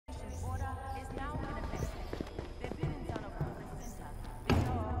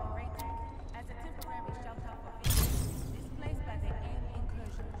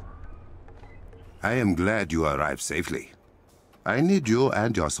I am glad you arrived safely. I need you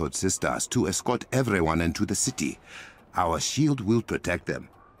and your sword sisters to escort everyone into the city. Our shield will protect them.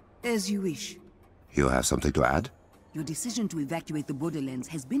 As you wish. You have something to add? Your decision to evacuate the borderlands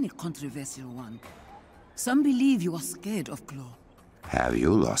has been a controversial one. Some believe you are scared of Claw. Have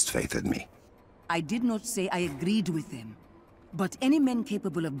you lost faith in me? I did not say I agreed with them. But any man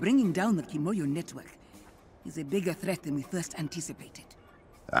capable of bringing down the Kimoyo network is a bigger threat than we first anticipated.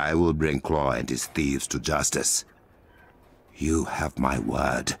 I will bring Claw and his thieves to justice. You have my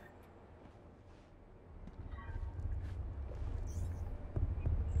word.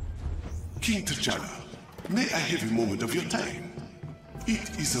 King T'Challa, may I have a moment of your time?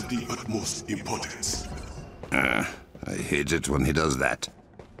 It is of the utmost importance. I hate it when he does that.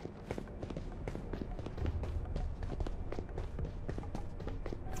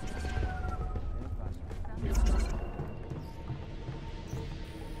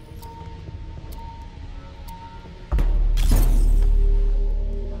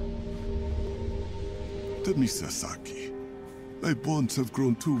 Misasaki, my bonds have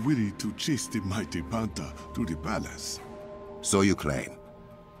grown too weary to chase the mighty Panther to the palace. So you claim.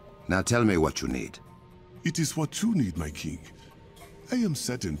 Now tell me what you need. It is what you need, my king. I am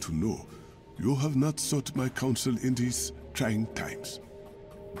certain to know you have not sought my counsel in these trying times.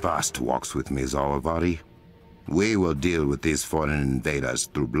 Vast walks with me, Zawabari. We will deal with these foreign invaders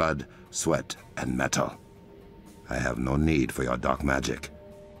through blood, sweat, and metal. I have no need for your dark magic.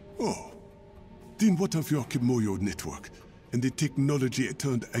 Oh. Then what of your Kimoyo network and the technology it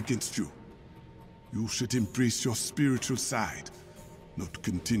turned against you? You should embrace your spiritual side, not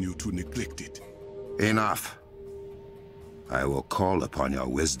continue to neglect it. Enough. I will call upon your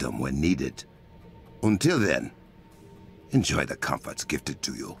wisdom when needed. Until then, enjoy the comforts gifted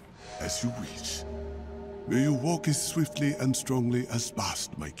to you. As you wish. May you walk as swiftly and strongly as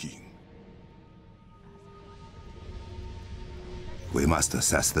Bast, my king. We must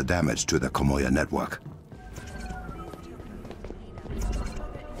assess the damage to the Kimoyo network.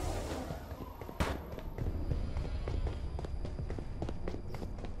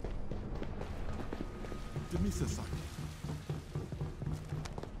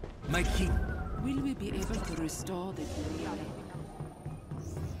 My king. Will we be able to restore the Kimoyo?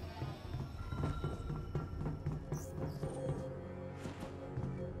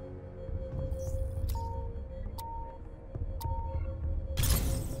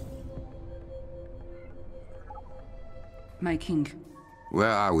 My king. Where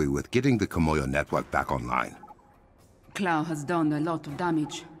are we with getting the Kimoyo network back online? Clow has done a lot of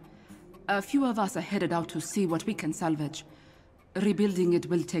damage. A few of us are headed out to see what we can salvage. Rebuilding it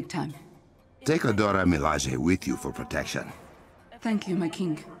will take time. Take Adora Milaje with you for protection. Thank you, my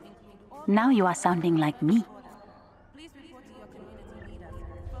king. Now you are sounding like me.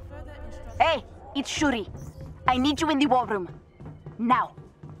 Hey, it's Shuri. I need you in the war room. Now.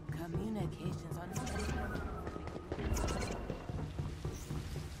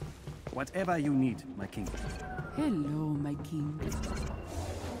 Whatever you need, my king. Hello, my king.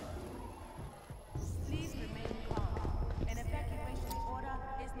 Please remain calm. An evacuation order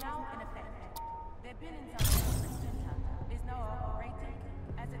is now in effect. The Binnen's center is now operating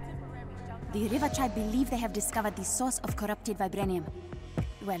as a temporary shelter. The River Tribe believe they have discovered the source of corrupted vibranium.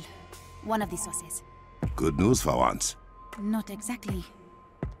 Well, one of the sources. Good news for once. Not exactly.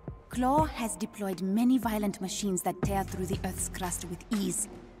 Claw has deployed many violent machines that tear through the Earth's crust with ease.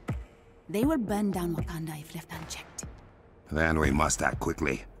 They will burn down Wakanda if left unchecked. Then we must act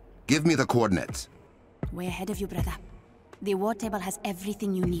quickly. Give me the coordinates. Way ahead of you, brother. The war table has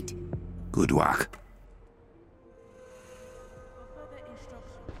everything you need. Good work.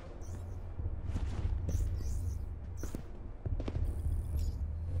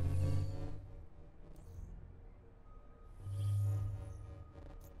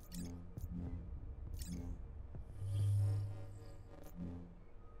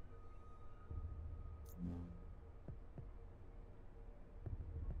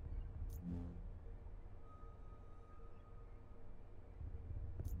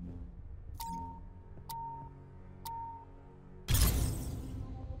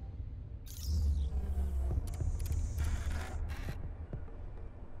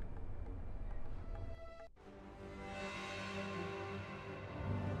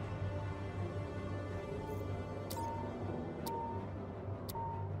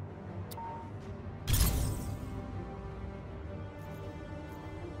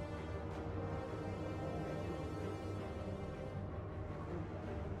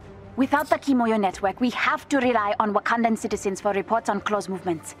 Without the Kimoyo network, we have to rely on Wakandan citizens for reports on Claw's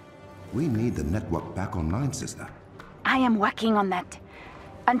movements. We need the network back online, sister. I am working on that.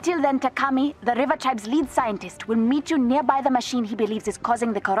 Until then, Takami, the River Tribe's lead scientist, will meet you nearby the machine he believes is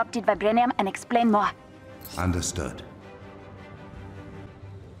causing the corrupted vibranium and explain more. Understood.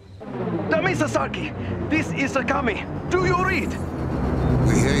 Dami Sasaki, this is Takami. Do you read?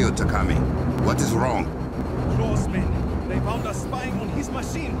 We hear you, Takami. What is wrong? Claw's men. They found us spying on his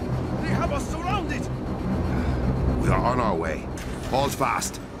machine. They have us surrounded. We are on our way. Hold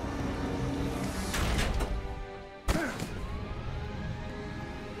fast.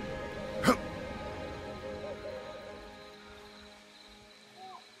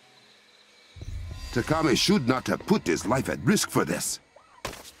 Takami should not have put his life at risk for this.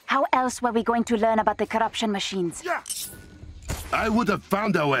 How else were we going to learn about the corruption machines? I would have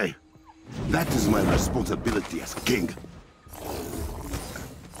found a way. That is my responsibility as king.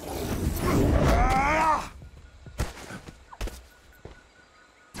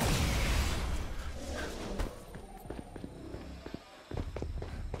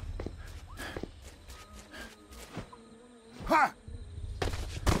 Ha!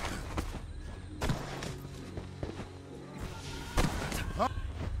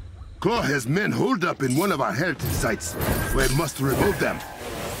 Claw has men holed up in one of our heritage sites. We must remove them.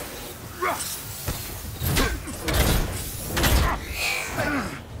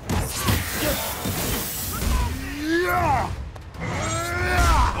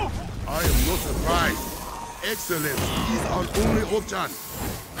 I am not surprised. Excellence is our only option.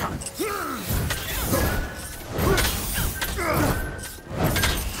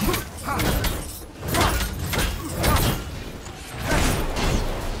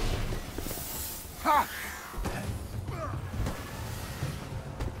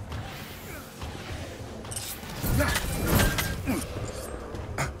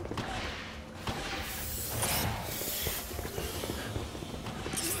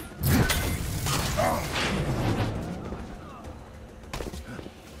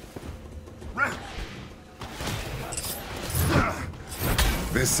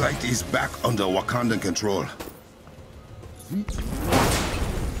 This site is back under Wakandan control.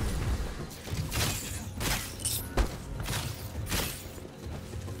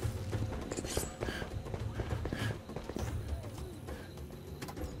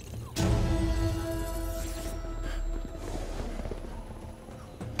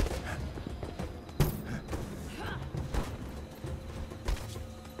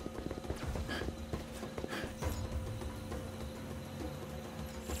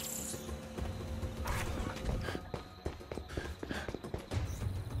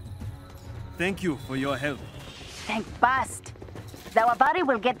 Thank you for your help. Thank Bast. The Wavari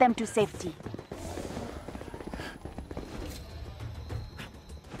will get them to safety.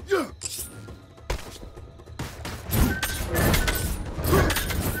 Looks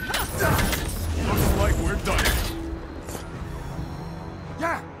like we're done.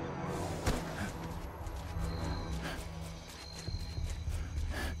 Yeah.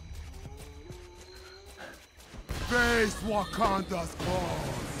 Face Wakanda's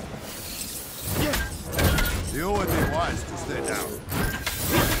cause. You would be wise to stay down.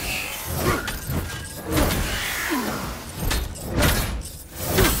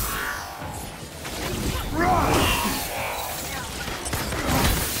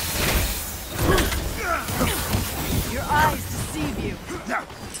 Your eyes deceive you.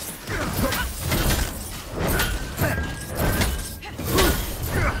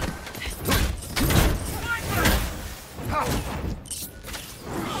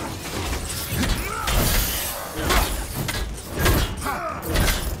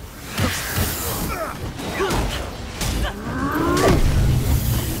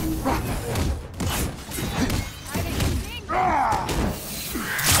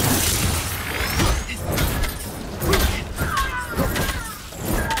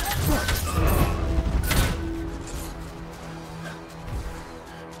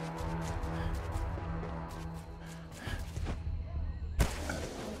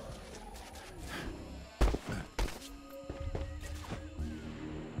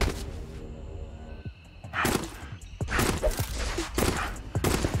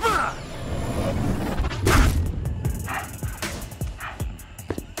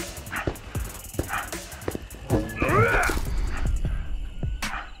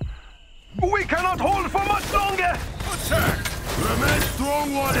 We cannot hold for much longer! Attack! Remain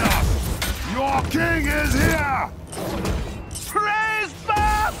strong, warrior! Your king is here! Praise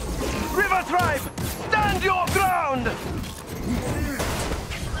Bath! River Tribe, stand your ground!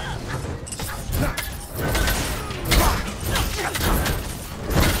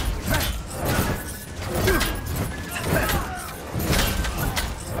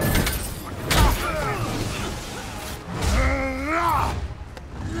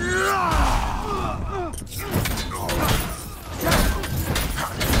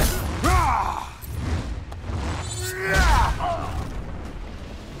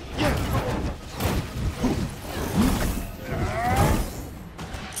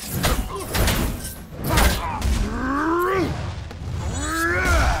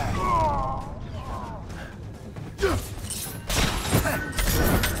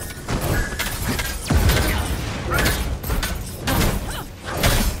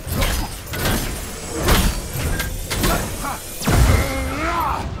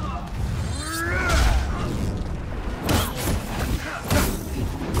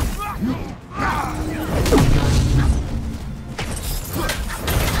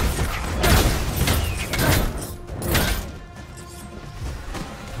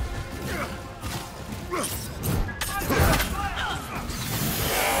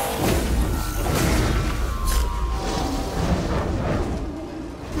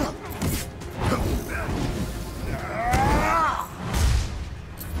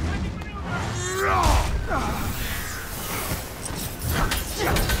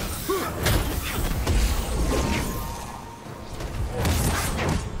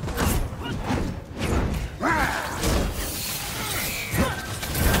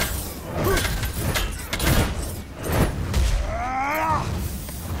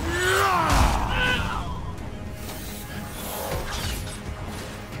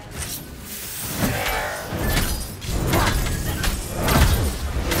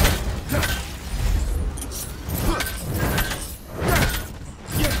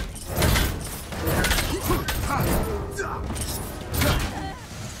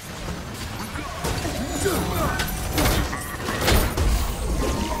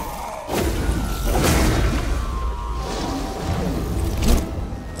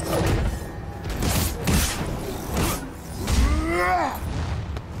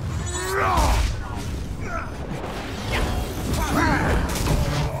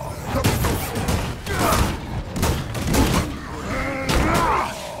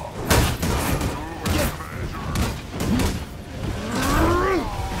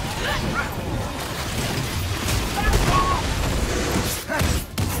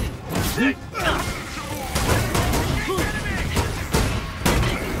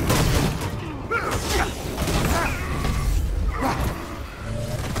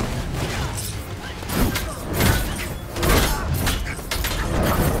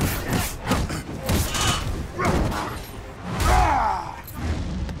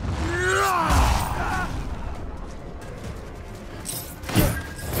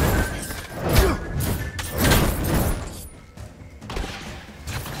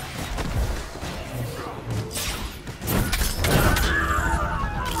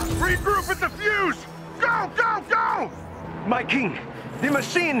 Regroup at the fuse! Go, go, go! My king, the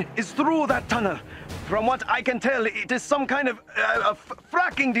machine is through that tunnel. From what I can tell, it is some kind of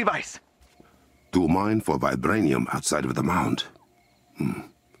fracking device. To mine for vibranium outside of the mound.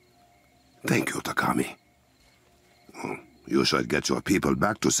 Thank you, Takami. You should get your people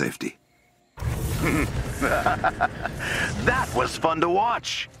back to safety. That was fun to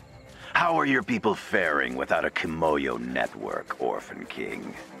watch. How are your people faring without a Kimoyo network, Orphan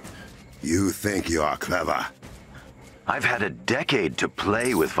King? You think you are clever? I've had a decade to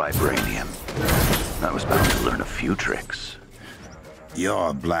play with vibranium. I was bound to learn a few tricks.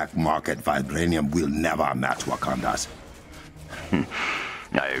 Your black market vibranium will never match Wakanda's.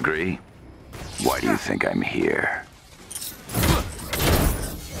 I agree. Why do you think I'm here?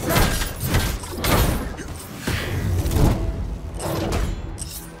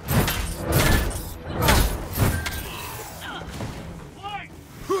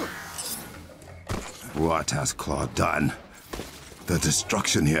 What has Claw done? The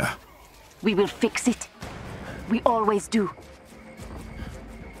destruction here. We will fix it. We always do.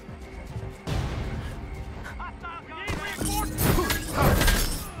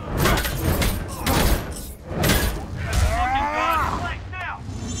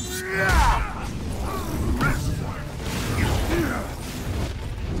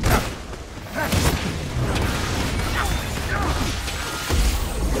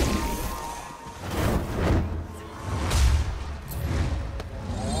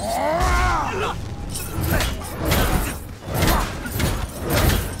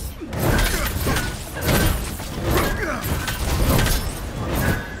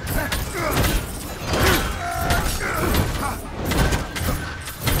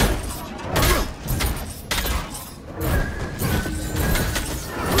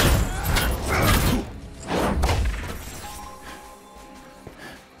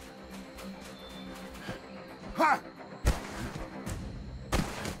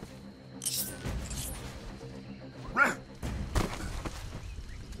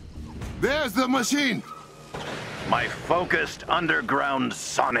 There's the machine! My focused underground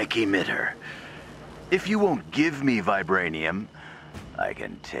sonic emitter. If you won't give me vibranium, I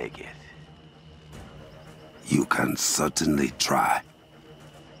can take it. You can certainly try.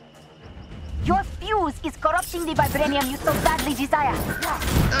 Your fuse is corrupting the vibranium you so badly desire.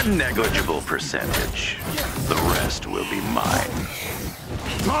 A negligible percentage. The rest will be mine.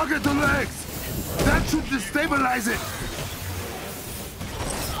 Target the legs! That should destabilize it!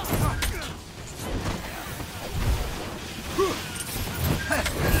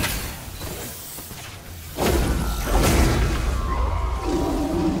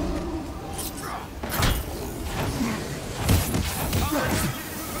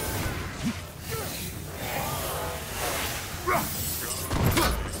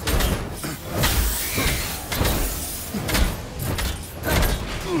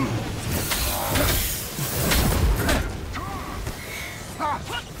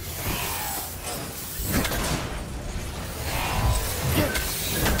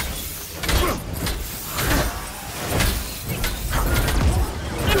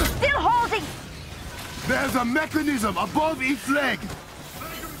 There's a mechanism above each leg!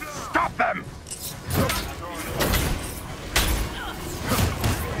 Stop them!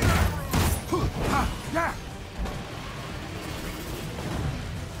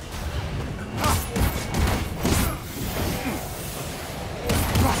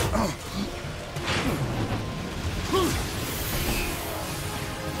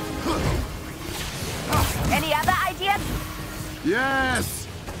 Any other ideas? Yes!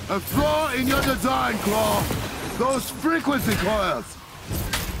 A flaw in your design, Claw! Those frequency coils!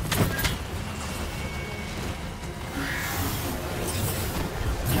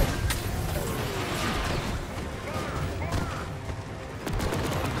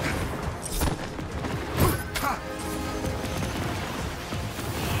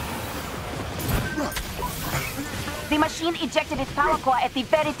 The machine ejected its power core at the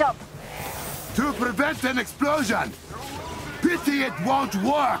very top. To prevent an explosion! Pity it won't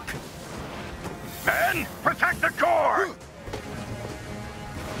work! Men, protect the core!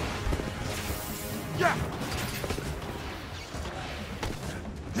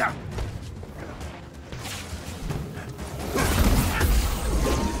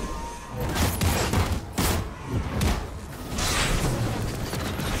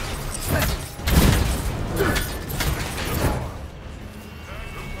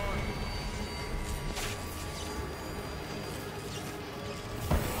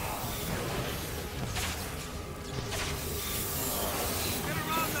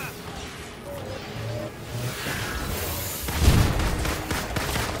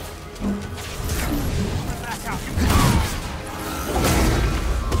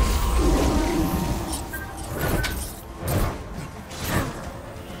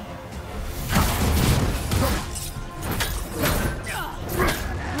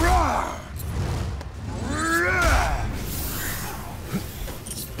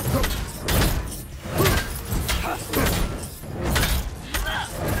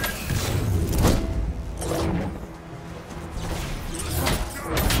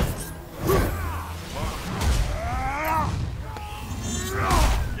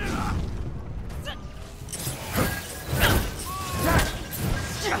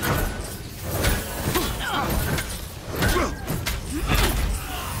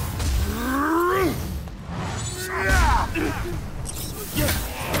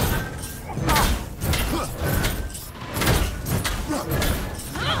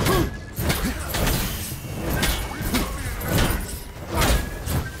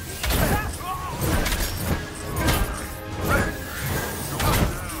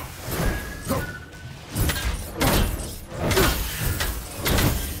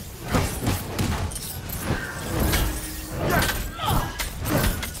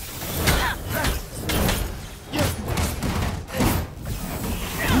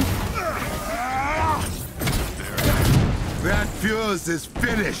 Is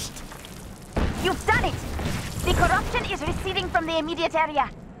finished. You've done it! The corruption is receding from the immediate area.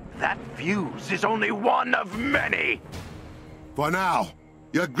 That fuse is only one of many! For now,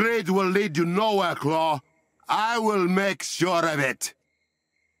 your grade will lead you nowhere, Claw. I will make sure of it.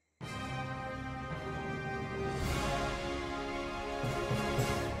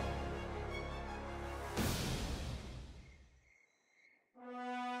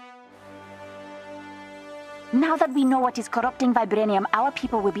 Now that we know what is corrupting vibranium, our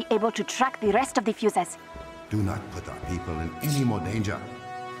people will be able to track the rest of the fuses. Do not put our people in any more danger.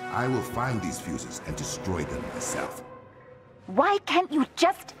 I will find these fuses and destroy them myself. Why can't you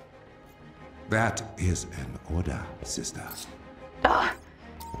just... That is an order, sister. Ugh.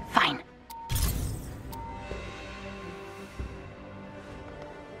 Fine.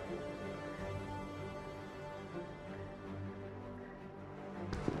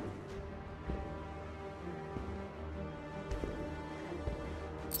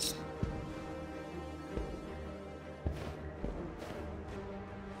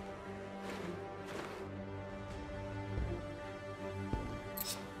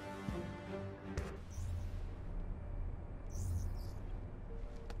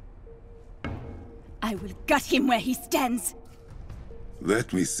 I will gut him where he stands.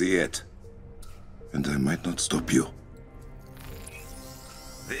 Let me see it. And I might not stop you.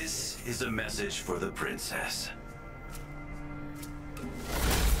 This is a message for the princess.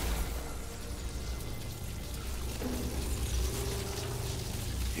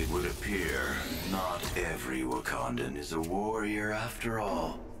 It would appear not every Wakandan is a warrior after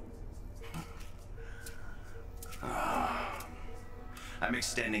all. I'm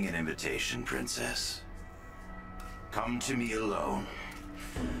extending an invitation, Princess. Come to me alone,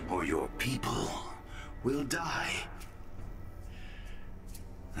 or your people will die.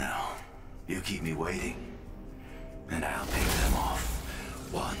 Now, you keep me waiting, and I'll pick them off,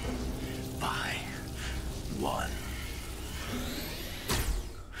 one by one.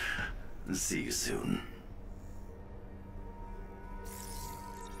 See you soon.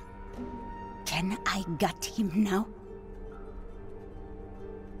 Can I gut him now?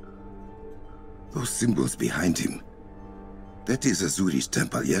 Those symbols behind him. That is Azuri's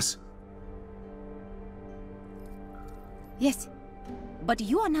temple, yes? Yes. But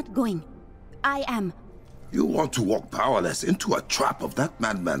you are not going. I am. You want to walk powerless into a trap of that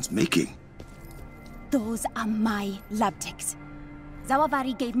madman's making. Those are my lab techs.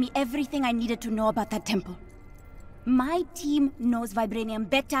 Zawavari gave me everything I needed to know about that temple. My team knows vibranium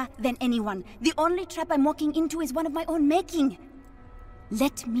better than anyone. The only trap I'm walking into is one of my own making.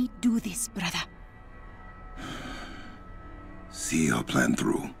 Let me do this, brother. See your plan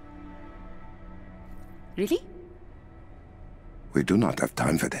through. Really? We do not have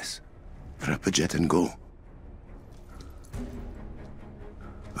time for this. Wrap a jet and go.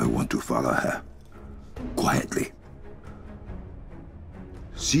 I want to follow her. Quietly.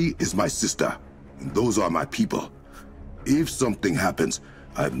 She is my sister, and those are my people. If something happens,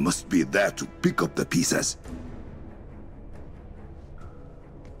 I must be there to pick up the pieces.